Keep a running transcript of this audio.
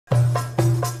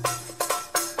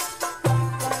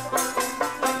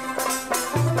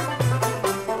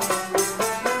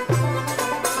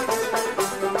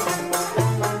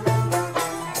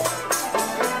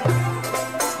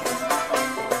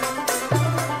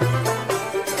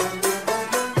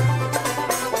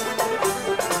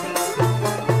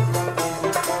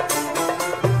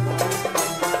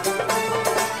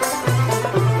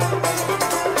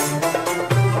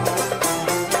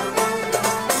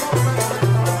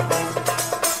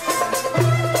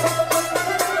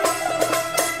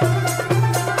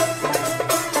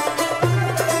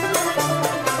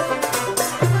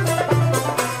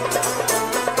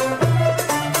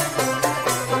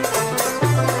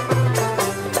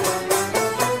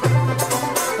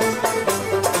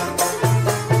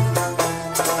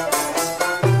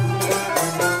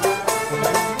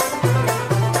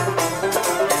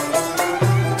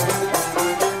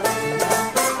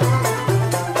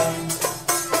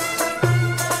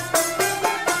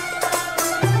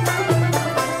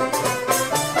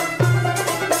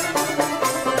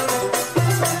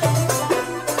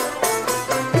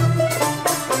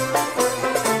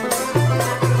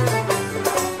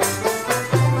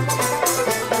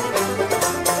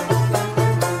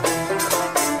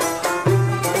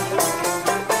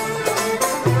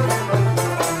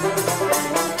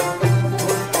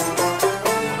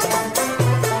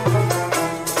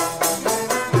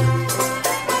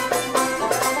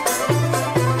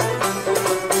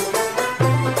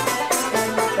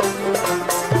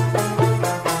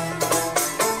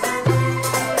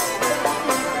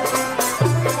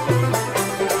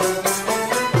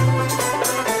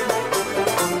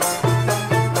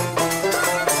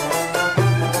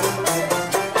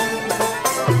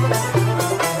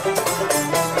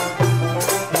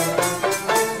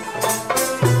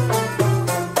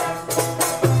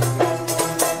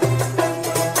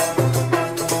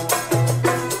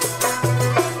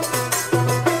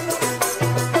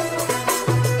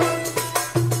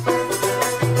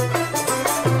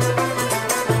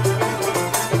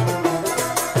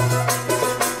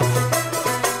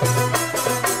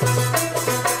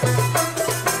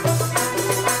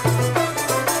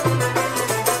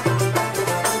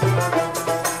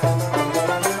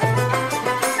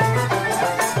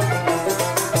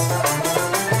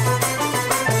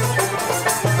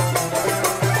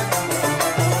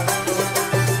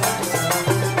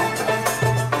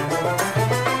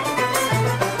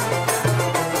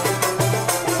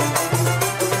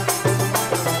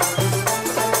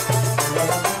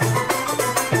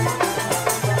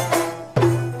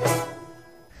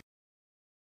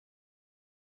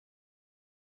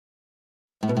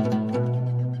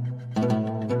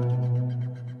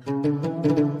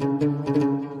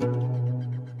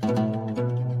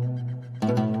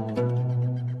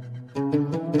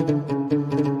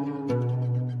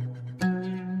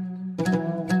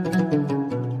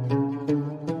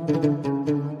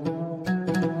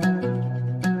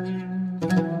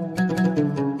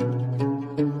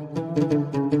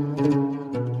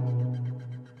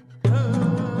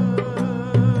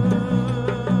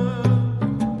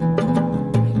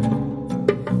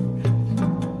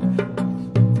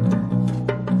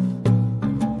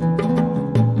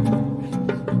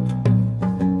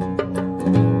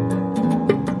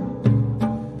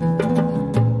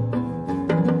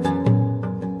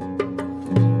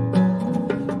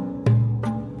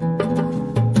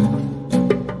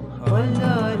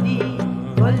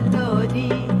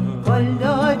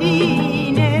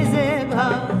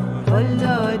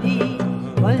ولادی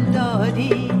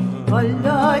ولادی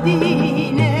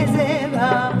ولادی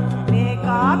نزبا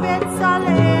مکابت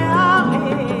ساله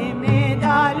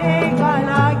مداله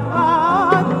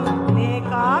گلاگواد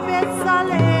مکابت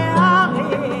ساله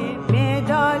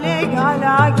مداله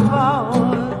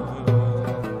گلاگواد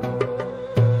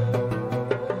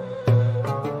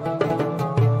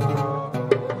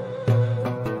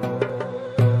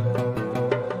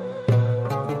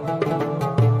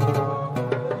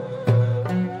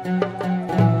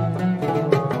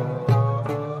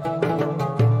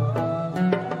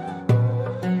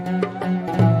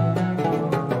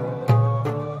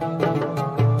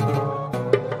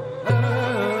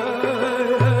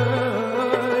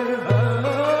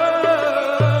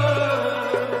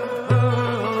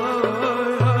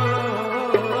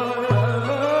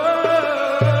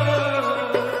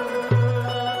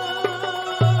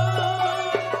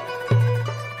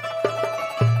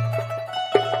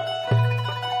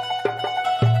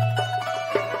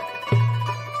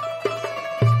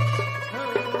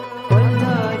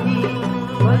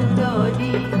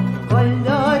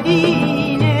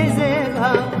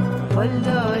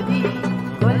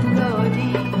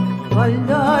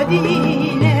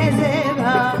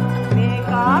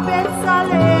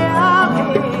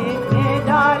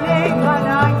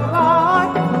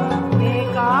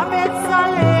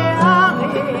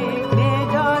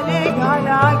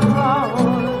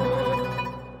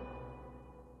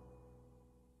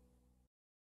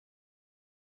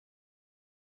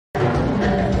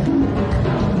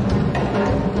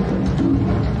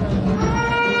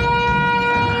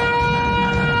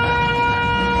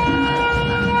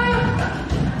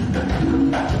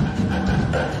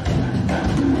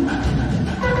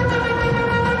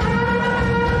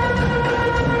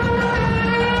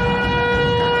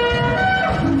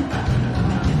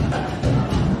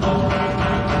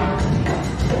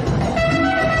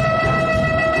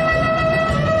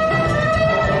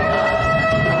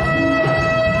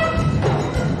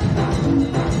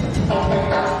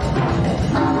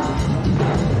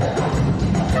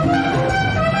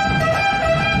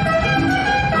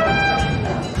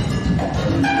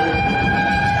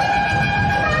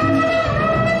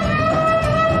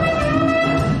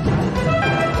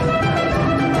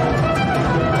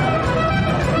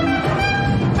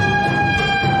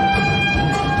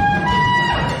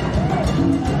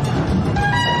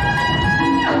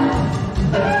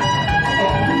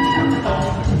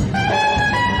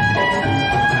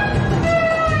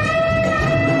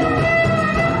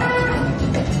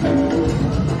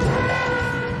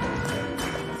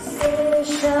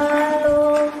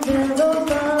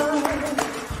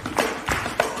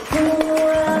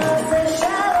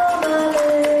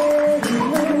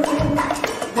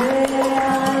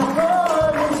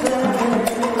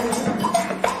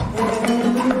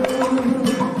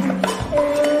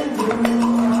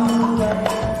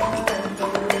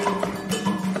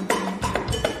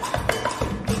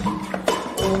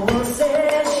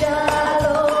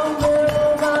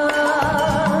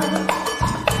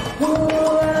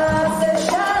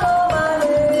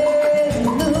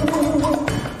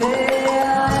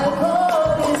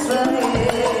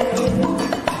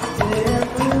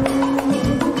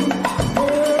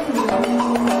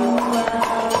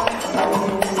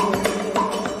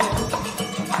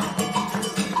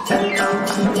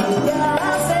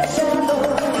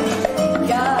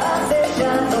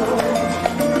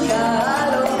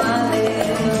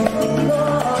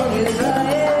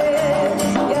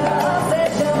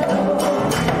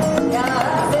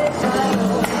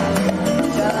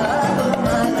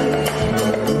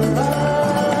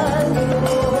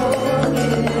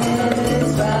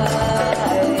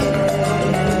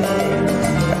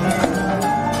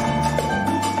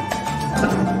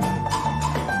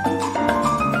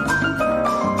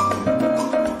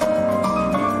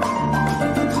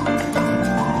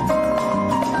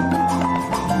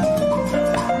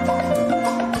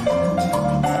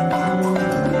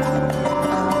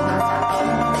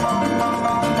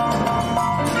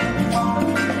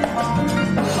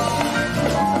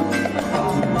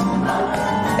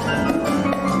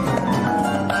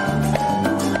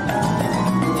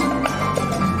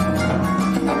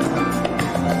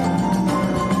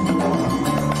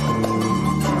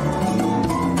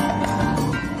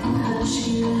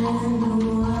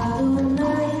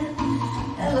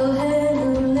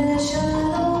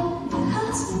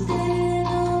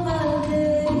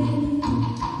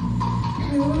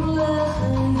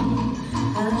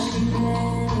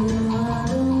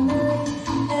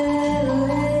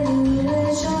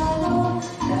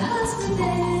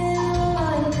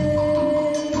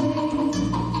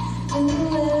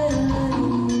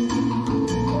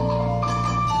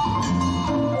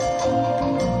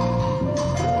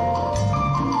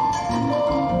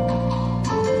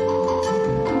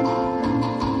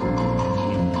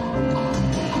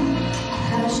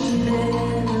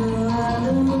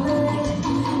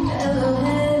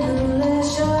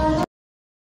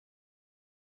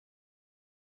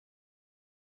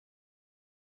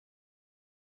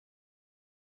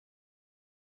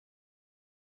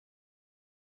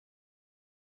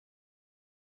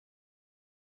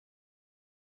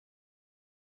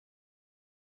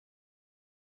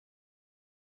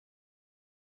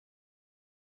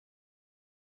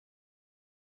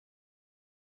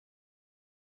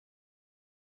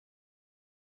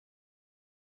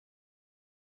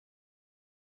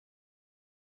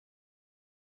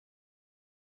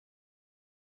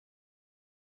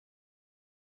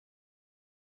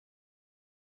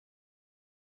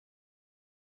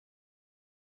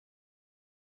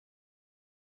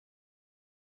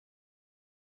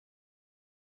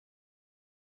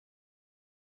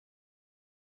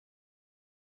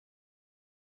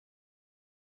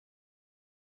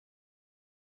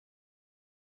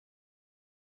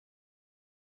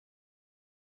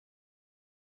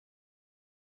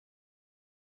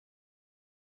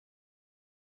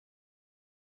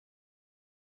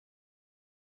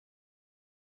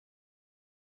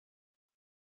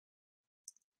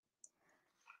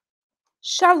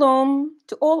Shalom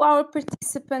to all our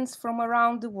participants from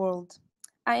around the world.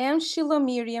 I am Sheila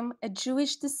Miriam, a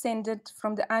Jewish descendant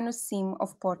from the Anusim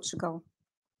of Portugal.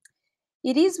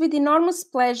 It is with enormous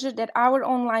pleasure that our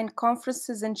online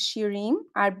conferences and shiurim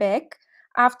are back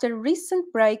after a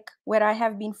recent break where I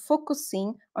have been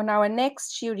focusing on our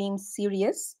next shiurim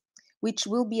series, which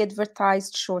will be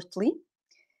advertised shortly.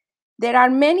 There are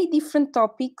many different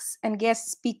topics and guest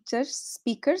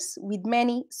speakers with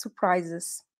many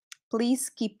surprises. Please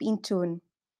keep in tune.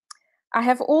 I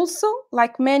have also,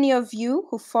 like many of you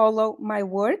who follow my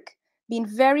work, been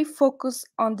very focused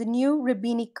on the new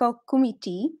rabbinical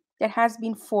committee that has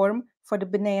been formed for the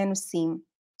Bnei Anusim.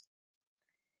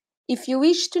 If you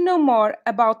wish to know more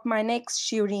about my next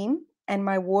shiurim and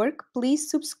my work,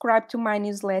 please subscribe to my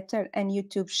newsletter and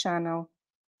YouTube channel,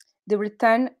 The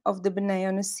Return of the Bnei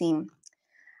Anusim.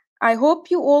 I hope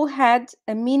you all had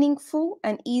a meaningful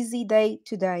and easy day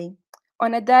today,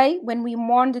 on a day when we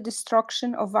mourn the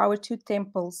destruction of our two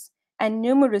temples and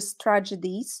numerous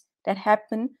tragedies that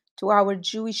happened to our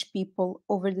Jewish people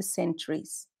over the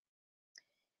centuries.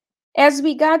 As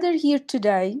we gather here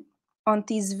today, on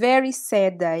this very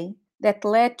sad day that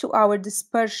led to our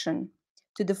dispersion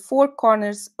to the four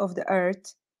corners of the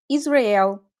earth,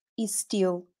 Israel is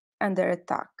still under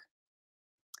attack.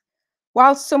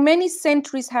 While so many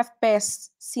centuries have passed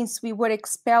since we were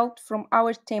expelled from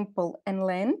our temple and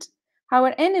land,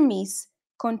 our enemies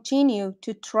continue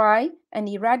to try and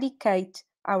eradicate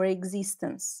our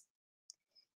existence.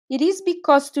 It is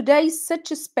because today is such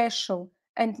a special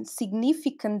and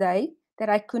significant day that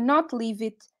I could not leave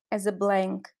it as a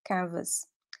blank canvas.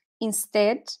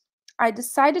 Instead, I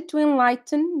decided to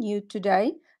enlighten you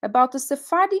today about the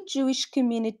Sephardic Jewish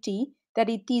community, that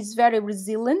it is very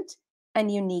resilient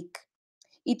and unique.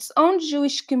 Its own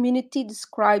Jewish community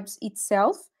describes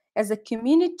itself as a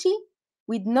community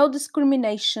with no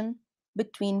discrimination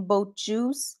between both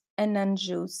Jews and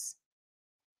non-Jews.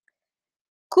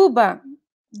 Cuba,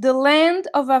 the land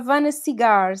of Havana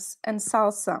cigars and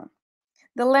salsa,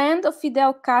 the land of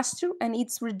Fidel Castro and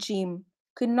its regime,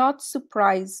 could not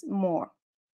surprise more.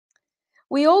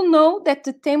 We all know that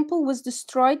the temple was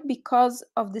destroyed because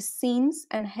of the sins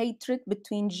and hatred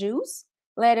between Jews.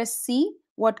 Let us see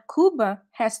what Cuba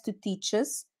has to teach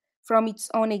us from its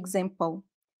own example.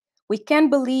 We can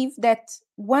believe that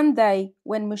one day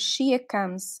when Mashiach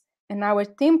comes and our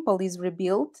temple is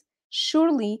rebuilt,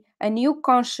 surely a new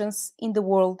conscience in the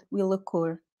world will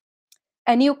occur.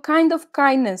 A new kind of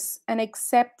kindness and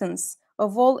acceptance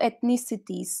of all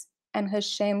ethnicities and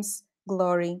Hashem's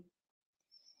glory.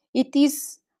 It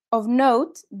is of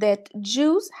note that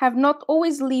Jews have not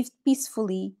always lived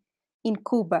peacefully in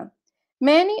Cuba.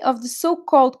 Many of the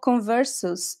so-called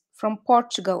conversos from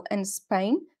Portugal and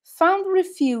Spain found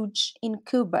refuge in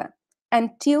Cuba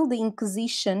until the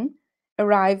Inquisition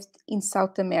arrived in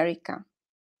South America.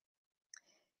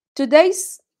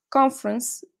 Today's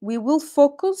conference, we will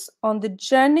focus on the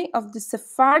journey of the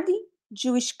Sephardic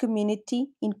Jewish community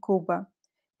in Cuba,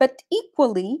 but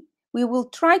equally, we will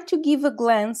try to give a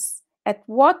glance at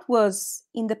what was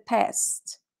in the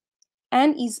past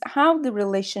and is how the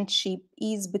relationship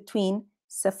is between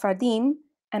Sephardim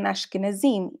and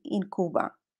Ashkenazim in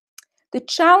Cuba. The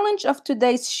challenge of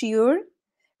today's shiur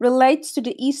relates to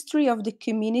the history of the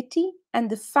community and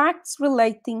the facts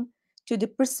relating to the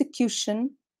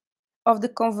persecution of the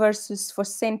conversos for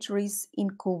centuries in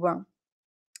Cuba.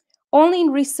 Only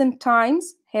in recent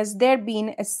times has there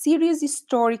been a serious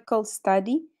historical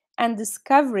study and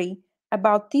discovery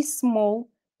about this small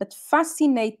but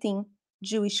fascinating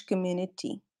Jewish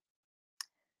community.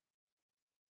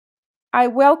 I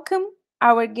welcome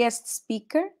our guest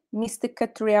speaker, Mr.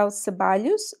 Catriel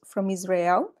Ceballos from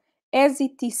Israel. As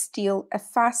it is still a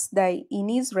fast day in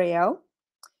Israel,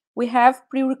 we have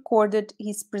pre-recorded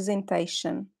his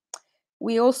presentation.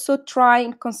 We also try,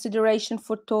 in consideration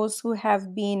for those who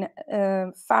have been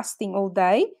fasting all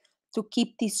day, to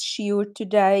keep this shiur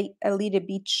today a little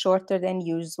bit shorter than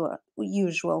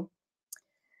usual.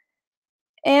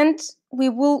 And we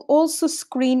will also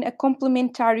screen a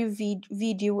complimentary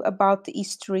video about the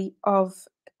history of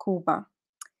Cuba.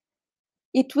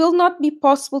 It will not be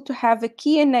possible to have a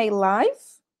Q&A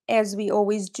live, as we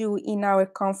always do in our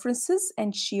conferences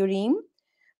and shiurim,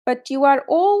 but you are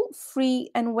all free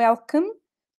and welcome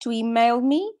to email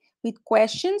me with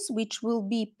questions which will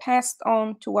be passed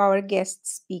on to our guest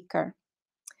speaker.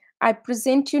 I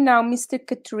present you now Mr.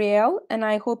 Catriel, and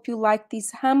I hope you like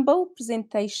this humble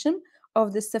presentation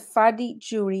of the Sephardic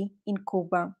Jewry in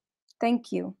Cuba.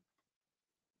 Thank you.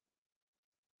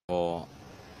 For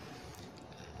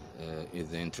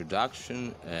the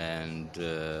introduction and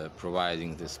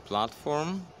providing this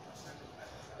platform.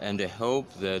 and I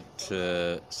hope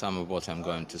that some of what I'm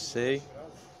going to say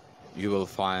you will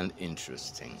find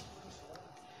interesting.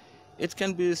 It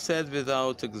can be said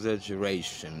without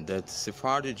exaggeration that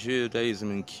Sephardic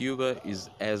Judaism in Cuba is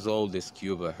as old as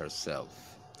Cuba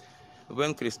herself.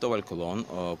 When Cristobal Colon,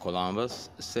 or Columbus,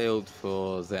 sailed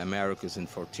for the Americas in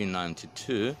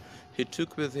 1492, he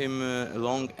took with him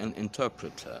along an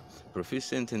interpreter,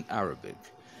 proficient in Arabic,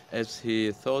 as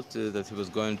he thought that he was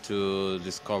going to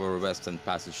discover a western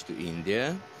passage to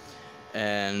India,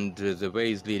 and the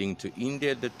ways leading to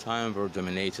India at that time were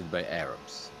dominated by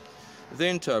Arabs. The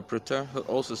interpreter, who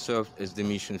also served as the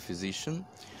mission physician,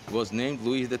 was named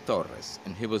Luis de Torres,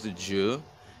 and he was a Jew,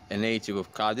 a native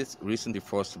of Cadiz, recently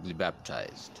forcibly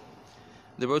baptized.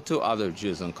 There were two other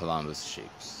Jews on Columbus'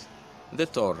 ships. De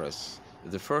Torres,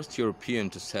 the first European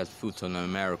to set foot on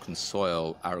American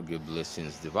soil, arguably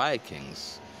since the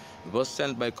Vikings, was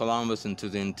sent by Columbus into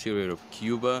the interior of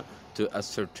Cuba to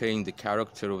ascertain the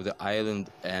character of the island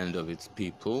and of its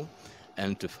people,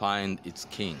 and to find its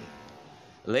king.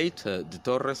 Later, de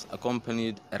Torres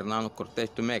accompanied Hernán Cortés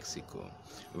to Mexico,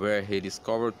 where he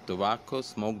discovered tobacco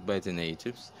smoked by the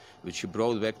natives, which he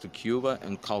brought back to Cuba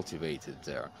and cultivated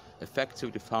there,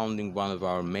 effectively founding one of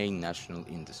our main national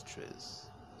industries.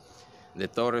 De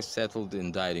Torres settled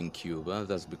and died in Cuba,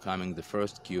 thus becoming the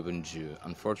first Cuban Jew.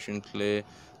 Unfortunately,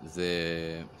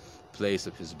 the place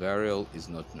of his burial is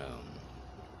not known.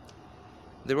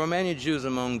 There were many Jews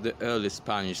among the early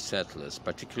Spanish settlers,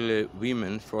 particularly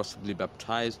women forcibly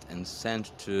baptized and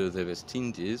sent to the West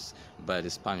Indies by the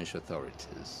Spanish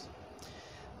authorities.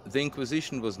 The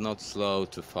Inquisition was not slow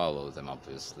to follow them,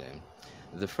 obviously.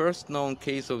 The first known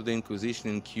case of the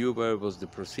Inquisition in Cuba was the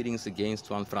proceedings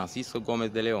against Juan Francisco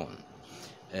Gómez de León,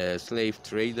 a slave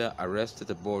trader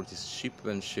arrested aboard his ship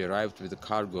when she arrived with a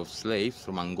cargo of slaves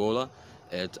from Angola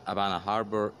at Havana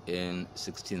Harbor in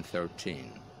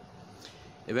 1613.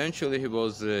 Eventually, he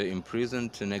was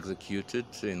imprisoned and executed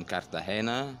in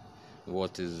Cartagena,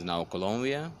 what is now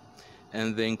Colombia,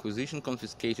 and the Inquisition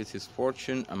confiscated his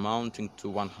fortune amounting to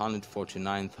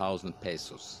 149,000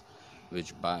 pesos,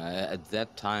 which at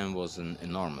that time was an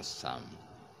enormous sum.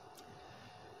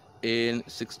 In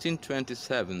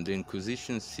 1627, the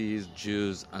Inquisition seized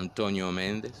Jews Antonio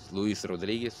Méndez, Luis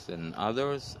Rodriguez, and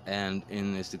others, and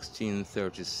in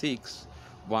 1636,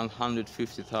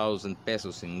 150,000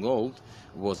 pesos in gold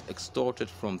was extorted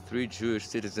from 3 Jewish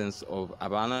citizens of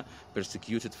Havana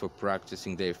persecuted for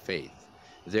practicing their faith.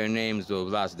 Their names were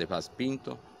Blas de Paz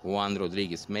Pinto, Juan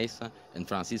Rodriguez Mesa, and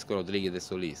Francisco Rodriguez de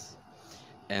Solís,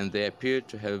 and they appeared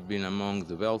to have been among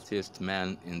the wealthiest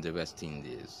men in the West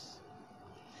Indies.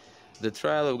 The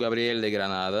trial of Gabriel de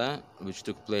Granada, which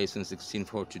took place in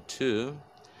 1642,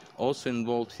 also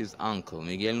involved his uncle,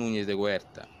 Miguel Núñez de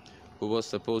Huerta, who was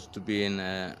supposed to be in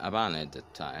Havana at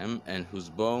that time, and whose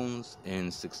bones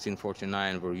in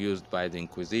 1649 were used by the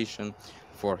Inquisition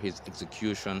for his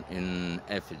execution in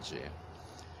effigy.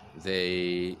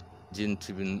 They didn't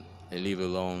even leave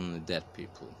alone dead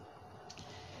people.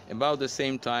 About the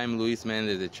same time, Luis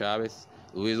Méndez de Chávez,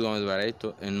 Luis Gómez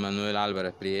Barreto, and Manuel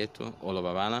Álvarez Prieto, all of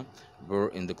Havana, were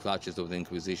in the clutches of the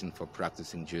Inquisition for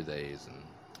practicing Judaism.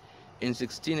 In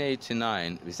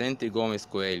 1689, Vicente Gómez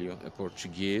Coelho, a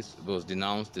Portuguese, was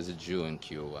denounced as a Jew in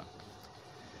Cuba.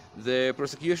 The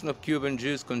persecution of Cuban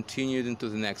Jews continued into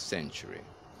the next century.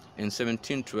 In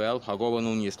 1712, Jacobo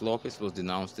Núñez López was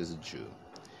denounced as a Jew.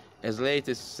 As late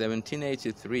as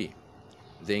 1783,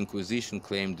 the Inquisition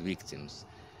claimed victims,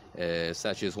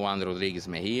 such as Juan Rodriguez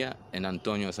Mejia and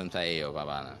Antonio Santaella of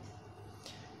Havana.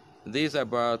 These are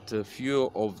but a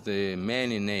few of the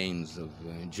many names of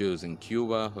Jews in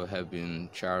Cuba who have been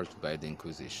charged by the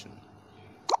Inquisition.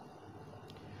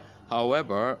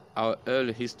 However, our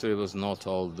early history was not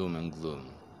all doom and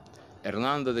gloom.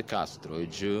 Hernando de Castro, a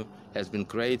Jew, has been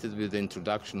created with the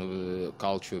introduction of the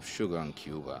culture of sugar in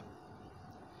Cuba.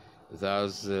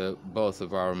 Thus, both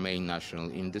of our main national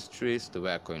industries,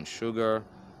 tobacco and sugar,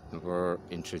 were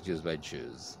introduced by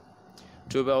Jews.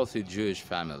 Two wealthy Jewish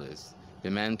families,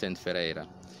 Pimenta and Ferreira,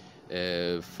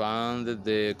 funded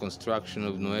the construction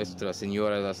of Nuestra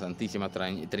Señora de la Santísima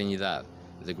Trinidad,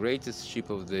 the greatest ship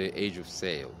of the Age of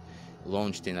Sail,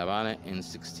 launched in Havana in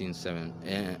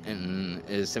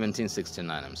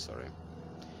 1769.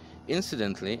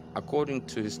 Incidentally, according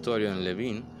to historian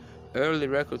Levin, early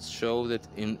records show that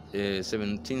in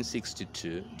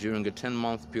 1762, during a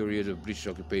 10-month period of British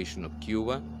occupation of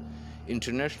Cuba,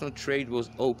 international trade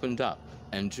was opened up,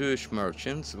 and Jewish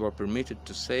merchants were permitted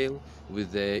to sail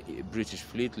with the British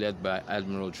fleet led by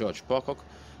Admiral George Pocock,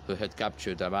 who had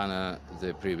captured Havana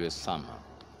the previous summer.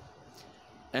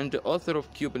 And the author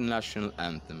of Cuban national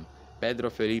anthem, Pedro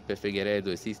Felipe Figueredo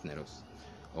y Cisneros,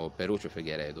 or Perucho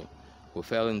Figueiredo, who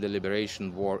fell in the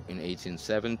Liberation War in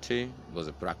 1870, was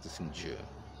a practicing Jew.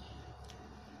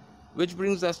 Which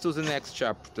brings us to the next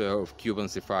chapter of Cuban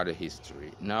Sephardic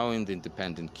history, now in the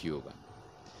independent Cuba.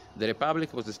 The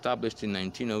Republic was established in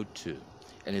 1902,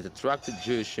 and it attracted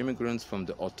Jewish immigrants from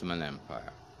the Ottoman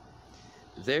Empire.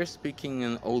 They're speaking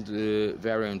an old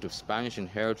variant of Spanish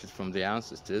inherited from their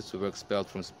ancestors who were expelled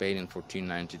from Spain in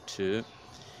 1492,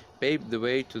 paved the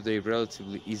way to their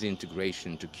relatively easy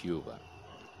integration into Cuba.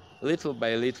 Little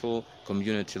by little,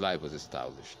 community life was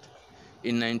established.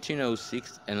 In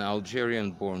 1906, an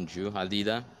Algerian-born Jew,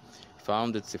 Hadida,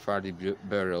 founded Sephardic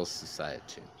Burial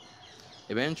Society.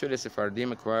 Eventually,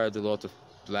 Sephardim acquired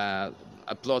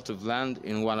a plot of land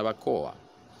in Guanabacoa,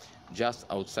 just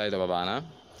outside of Havana,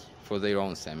 for their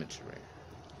own cemetery.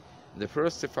 The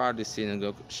first Sephardi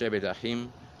synagogue, Shebet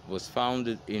Achim, was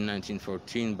founded in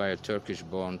 1914 by a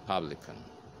Turkish-born publican.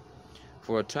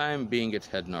 For a time being, it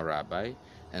had no rabbi,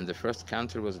 and the first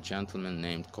cantor was a gentleman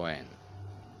named Cohen.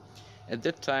 At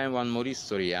that time, one Maurice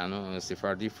Soriano, a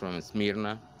Sephardi from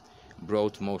Smyrna,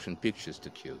 brought motion pictures to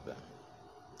Cuba.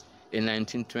 In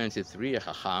 1923, a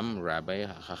Chacham, rabbi,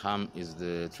 Chacham is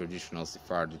the traditional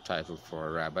Sephardi title for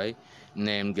a rabbi,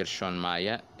 named Gershon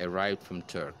Maya, arrived from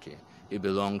Turkey. He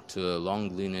belonged to a long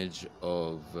lineage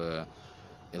of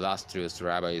illustrious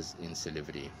rabbis in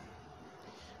Silivri.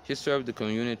 He served the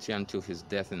community until his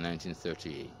death in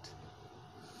 1938.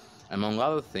 Among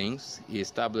other things, he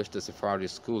established a Sephardi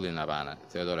school in Havana,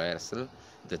 Theodor Herzl,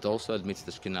 that also admits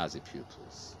Ashkenazi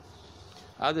pupils.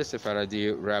 Other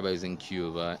Sephardi rabbis in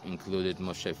Cuba included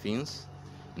Moshe Fins,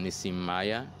 Nissim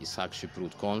Maya, Ishak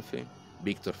Shiprut Konfi,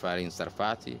 Victor Farin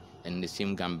Sarfati, and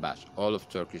Nissim Gambash, all of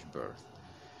Turkish birth.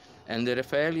 And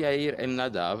Rafael Yair El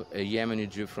Nadav, a Yemeni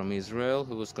Jew from Israel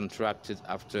who was contracted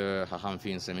after Chacham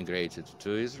Fins emigrated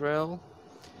to Israel.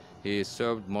 He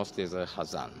served mostly as a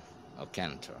Hazan, a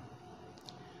cantor.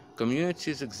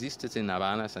 Communities existed in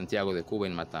Havana, Santiago de Cuba,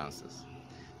 and Matanzas.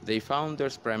 Their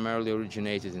founders primarily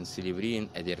originated in Silivri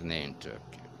and Edirne in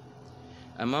Turkey.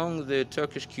 Among the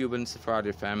Turkish-Cuban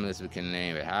Sephardi families we can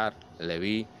name Behar,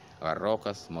 Levi,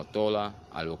 Barrocas, Motola,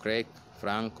 Albuquerque,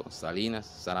 Franco, Salinas,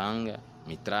 Saranga,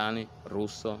 Mitrani,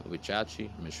 Russo, Vichachi,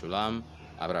 Meshulam,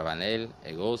 Abravanel,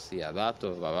 Egosi,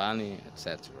 Adato, Bavani,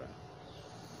 etc.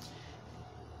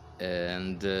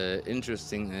 And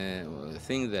interesting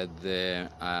thing that the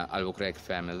Albuquerque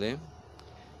family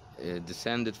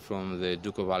descended from the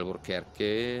Duke of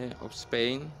Albuquerque of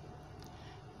Spain,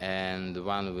 and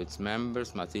one of its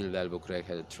members, Matilde Albuquerque,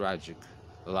 had a tragic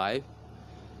life,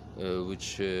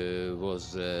 which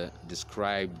was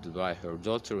described by her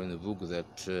daughter in a book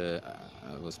that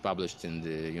was published in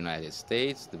the United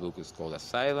States. The book is called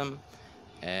Asylum,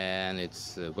 and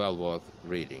it's well worth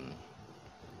reading.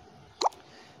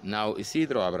 Now,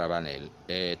 Isidro Abravanel,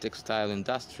 a textile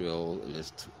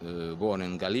industrialist born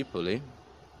in Gallipoli,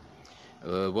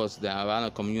 was the Havana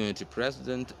community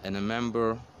president and a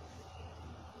member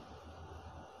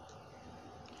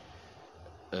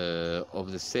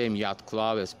of the same yacht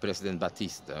club as President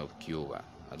Batista of Cuba.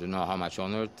 I don't know how much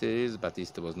honor it is.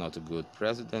 Batista was not a good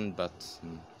president, but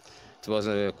it was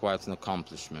quite an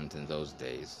accomplishment in those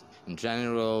days. In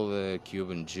general, the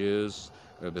Cuban Jews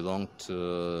belonged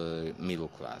to middle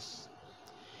class.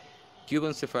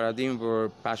 Cuban Sephardim were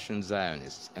passionate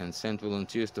Zionists and sent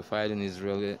volunteers to fight in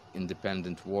Israeli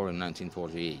independent war in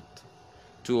 1948.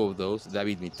 Two of those,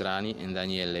 David Mitrani and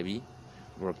Daniel Levy,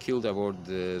 were killed aboard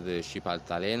the ship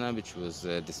Altalena, which was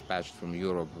dispatched from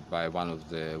Europe by one of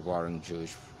the warring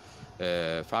Jewish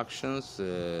factions,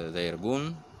 the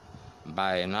Irgun,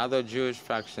 by another Jewish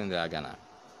faction, the Haganah.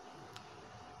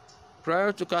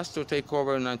 Prior to Castro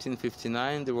takeover in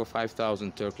 1959, there were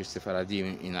 5,000 Turkish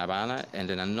Sephardim in Havana and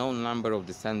an unknown number of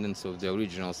descendants of the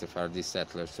original Sephardi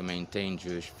settlers who maintained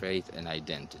Jewish faith and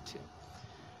identity.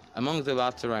 Among the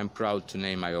latter, I am proud to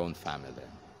name my own family.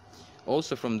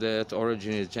 Also from that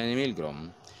origin is Jenny Milgrom,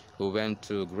 who went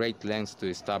to great lengths to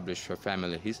establish her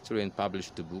family history and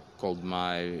published a book called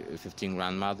My 15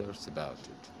 Grandmothers about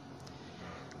it.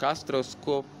 Castro's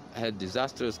coup had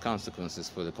disastrous consequences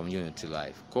for the community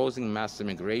life, causing mass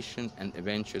immigration and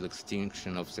eventual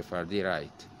extinction of Sephardi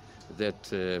rite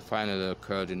that finally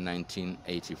occurred in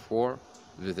 1984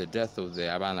 with the death of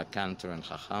the Havana cantor and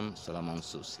Chacham Solomon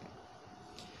Susi.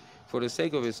 For the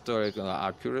sake of historical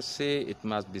accuracy, it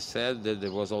must be said that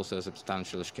there was also a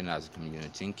substantial Ashkenazi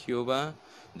community in Cuba.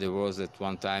 There was at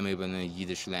one time even a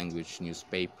Yiddish language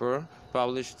newspaper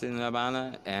published in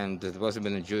Havana, and there was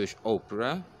even a Jewish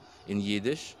opera in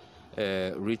Yiddish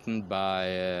written by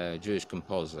a Jewish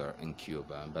composer in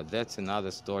Cuba. But that's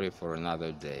another story for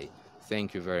another day.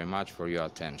 Thank you very much for your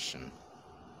attention.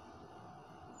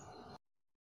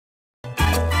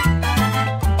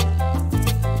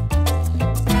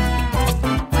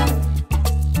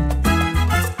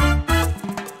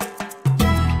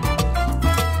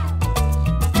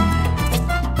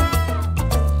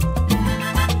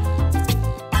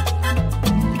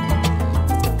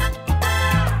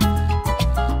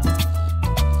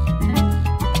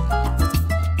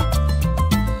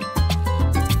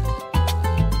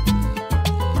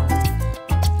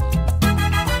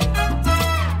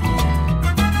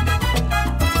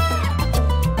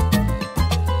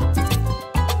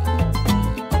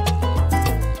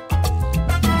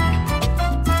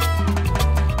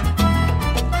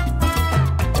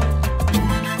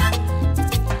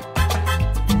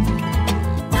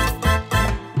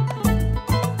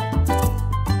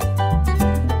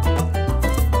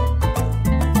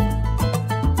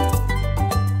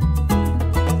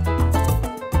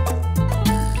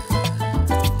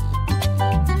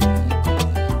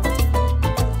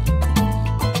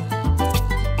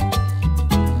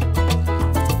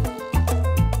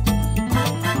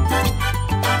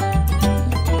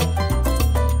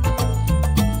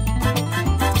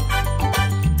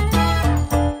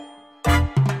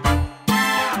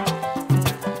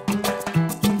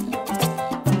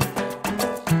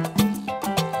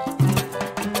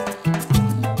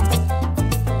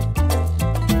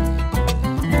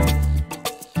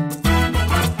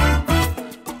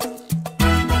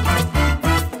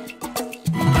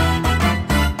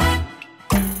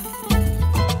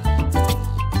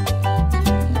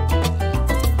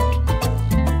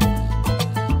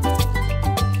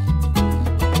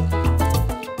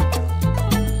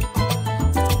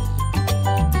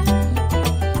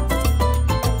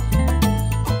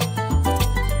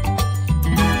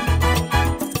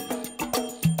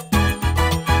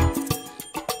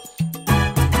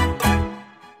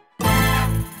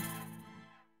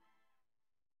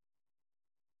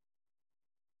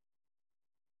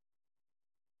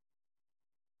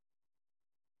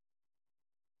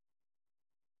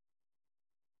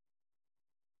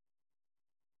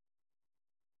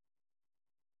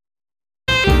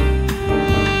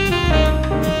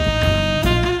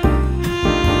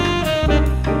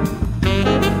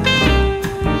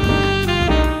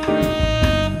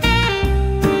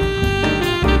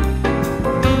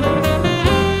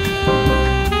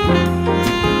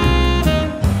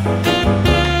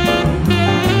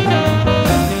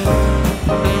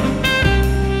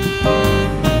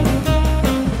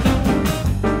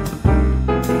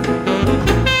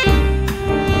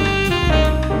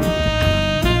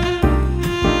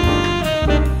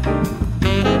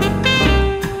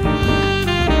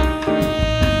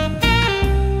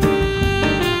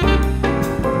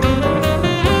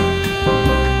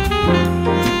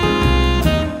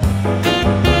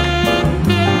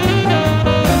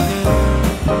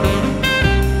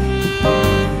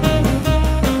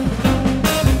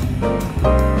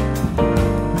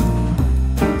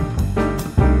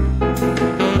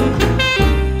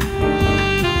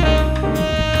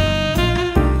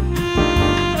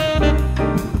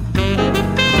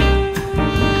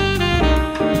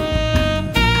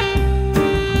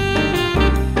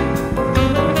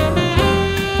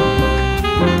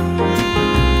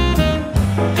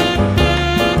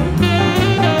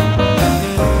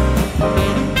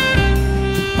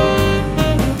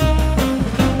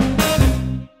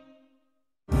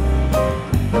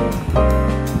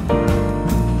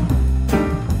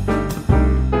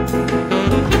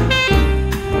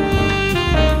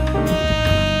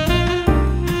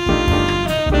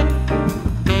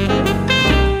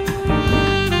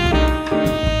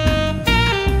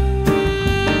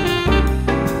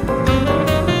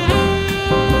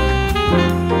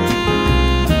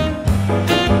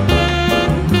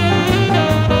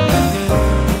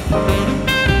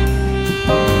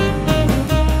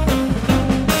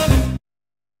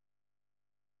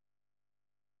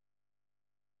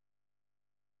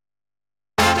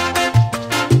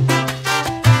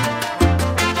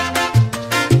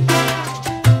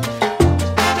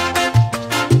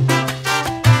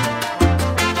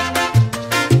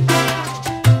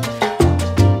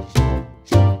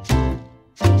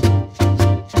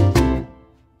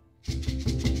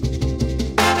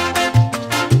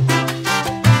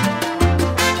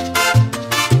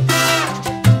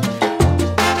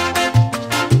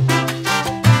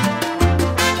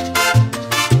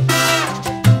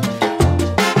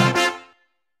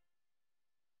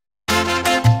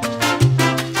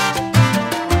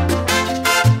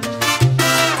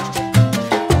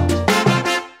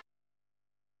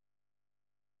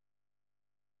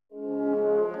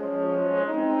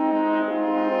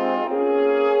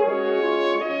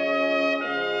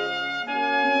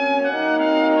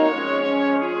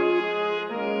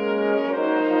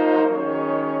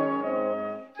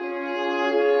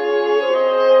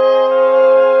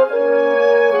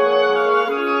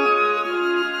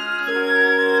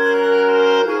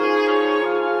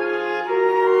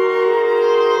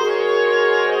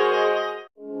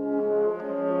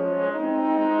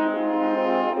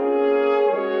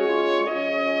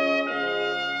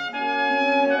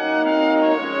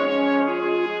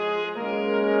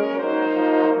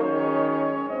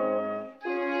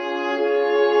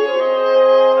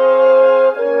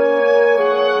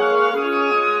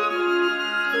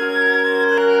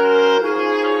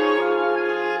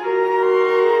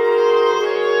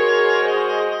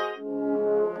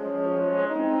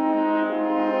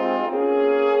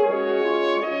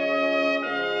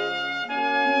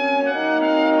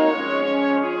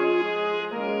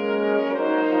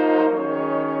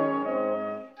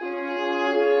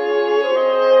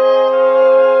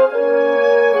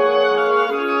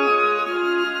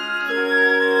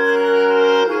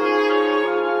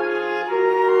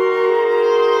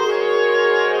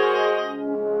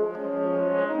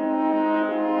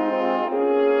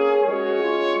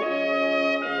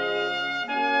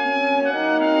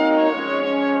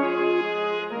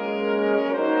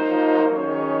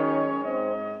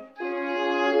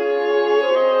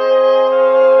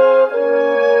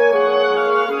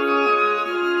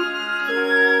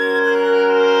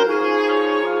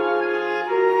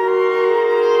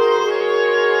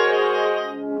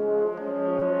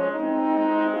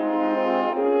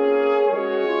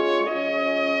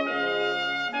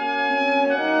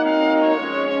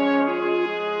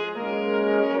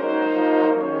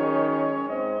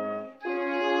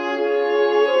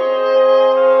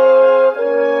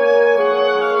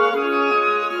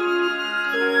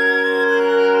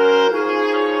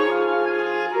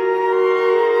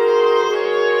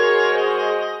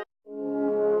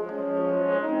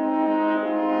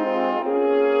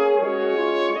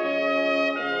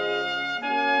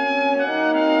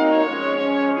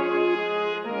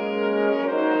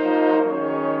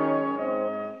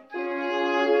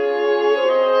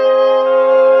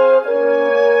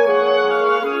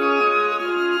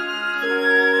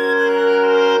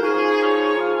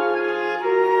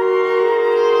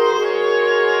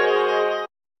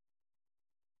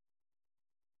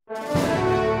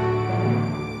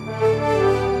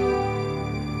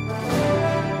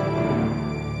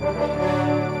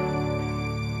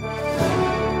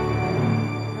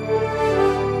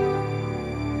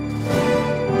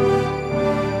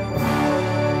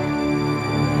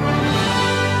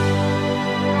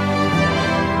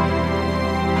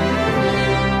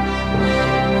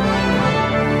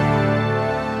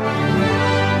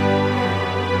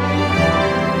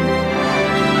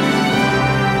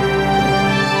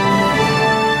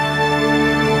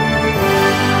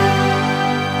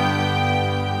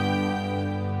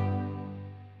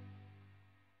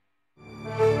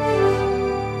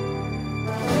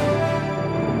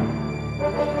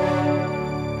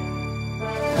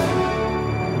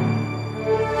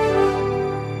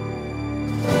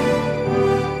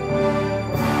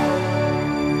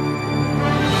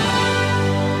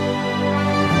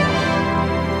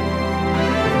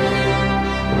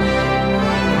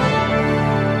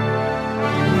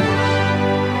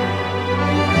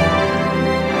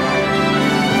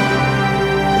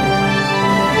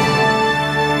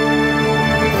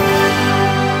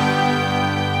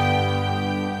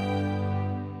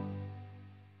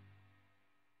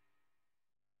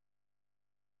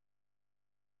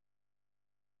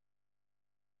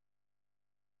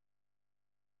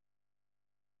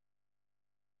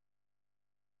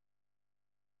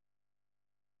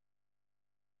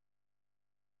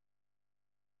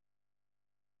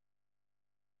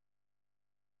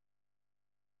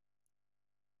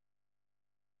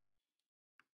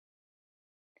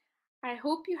 I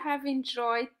hope you have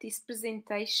enjoyed this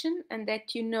presentation and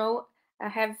that you know I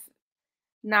have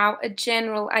now a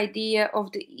general idea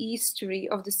of the history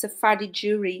of the Sephardic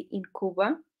Jewry in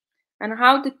Cuba and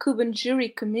how the Cuban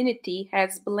Jewry community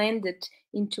has blended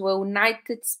into a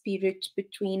united spirit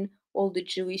between all the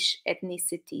Jewish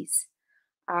ethnicities.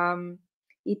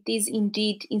 It is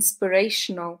indeed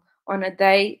inspirational on a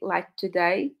day like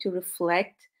today to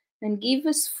reflect and give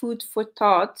us food for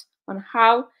thought on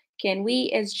how can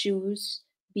we as Jews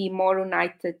be more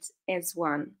united as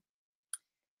one.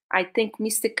 I thank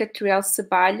Mr. Catriel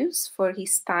Ceballos for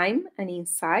his time and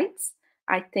insights.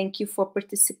 I thank you for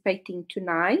participating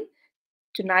tonight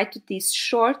to this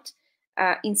short,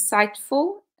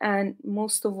 insightful, and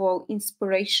most of all,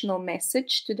 inspirational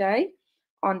message today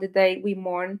on the day we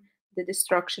mourn the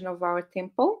destruction of our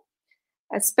temple.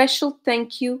 A special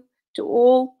thank you to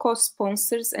all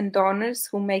co-sponsors and donors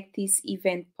who make this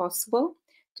event possible.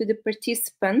 To the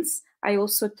participants, I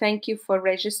also thank you for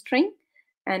registering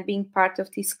and being part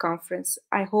of this conference.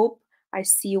 I hope I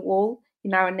see you all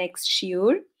in our next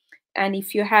shiur. And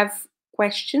if you have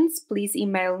questions, please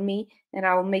email me and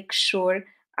I'll make sure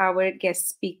our guest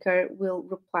speaker will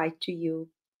reply to you.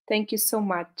 Thank you so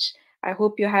much. I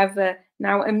hope you have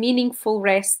now a meaningful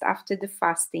rest after the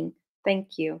fasting.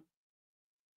 Thank you.